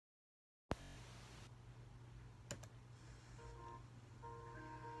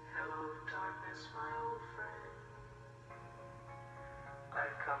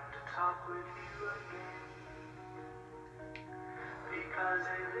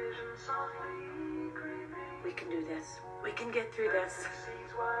We can do this. We can get through this.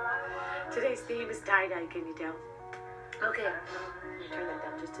 Today's theme is tie-dye, can you tell? Okay, let me turn that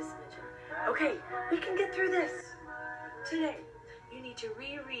down just a smidgen. Okay, we can get through this. Today, you need to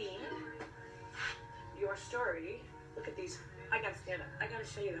reread your story. Look at these. I gotta stand up. I gotta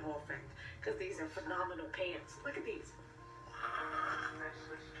show you the whole thing because these are phenomenal pants. Look at these.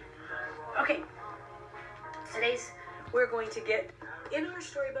 Okay, we're going to get, in our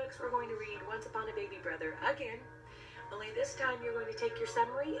storybooks, we're going to read Once Upon a Baby Brother again. Only this time you're going to take your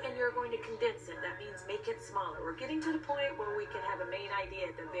summary and you're going to condense it. That means make it smaller. We're getting to the point where we can have a main idea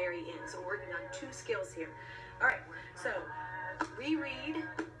at the very end. So we're working on 2 skills here. All right, so reread,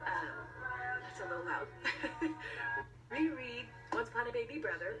 that's a little loud. Reread Once Upon a Baby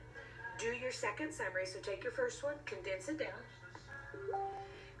Brother. Do your second summary. So take your first one, condense it down,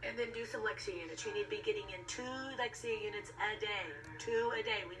 and then do some Lexia units. You need to be getting in 2 Lexia units a day. 2 a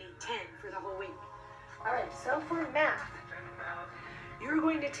day. We need 10 for the whole week. All right, so for math, you're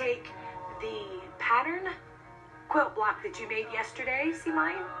going to take the pattern quilt block that you made yesterday. See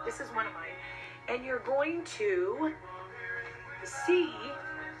mine? This is one of mine. And you're going to see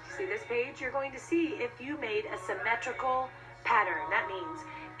this page? You're going to see if you made a symmetrical pattern. That means,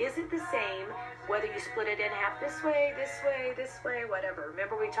 is it the same whether you split it in half this way, whatever.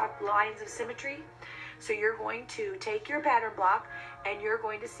 Remember we talked lines of symmetry? So you're going to take your pattern block and you're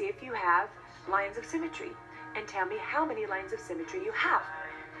going to see if you have lines of symmetry and tell me how many lines of symmetry you have.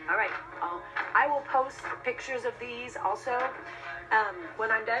 All right, I will post pictures of these also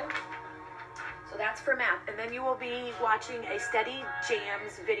when I'm done. So that's for math. And then you will be watching a Study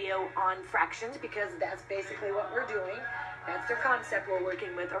Jams video on fractions because that's basically what we're doing. That's their concept we're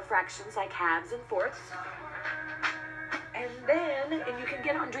working with, are fractions like halves and fourths. And you can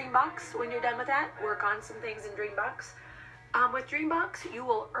get on Dreambox when you're done with that. Work on some things in Dreambox. With Dreambox, you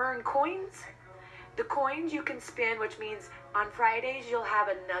will earn coins. The coins you can spin, which means on Fridays you'll have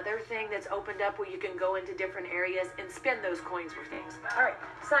another thing that's opened up where you can go into different areas and spin those coins for things. All right,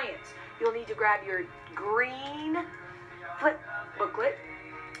 science. You'll need to grab your green flip booklet,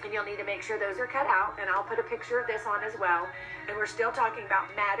 and you'll need to make sure those are cut out, and I'll put a picture of this on as well. And we're still talking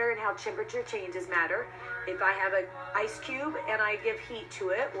about matter and how temperature changes matter. If I have an ice cube and I give heat to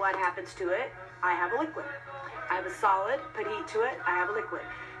it, what happens to it? I have a liquid. I have a solid, put heat to it, I have a liquid.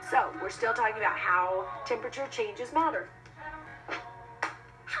 So we're still talking about how temperature changes matter.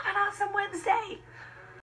 Have an awesome Wednesday.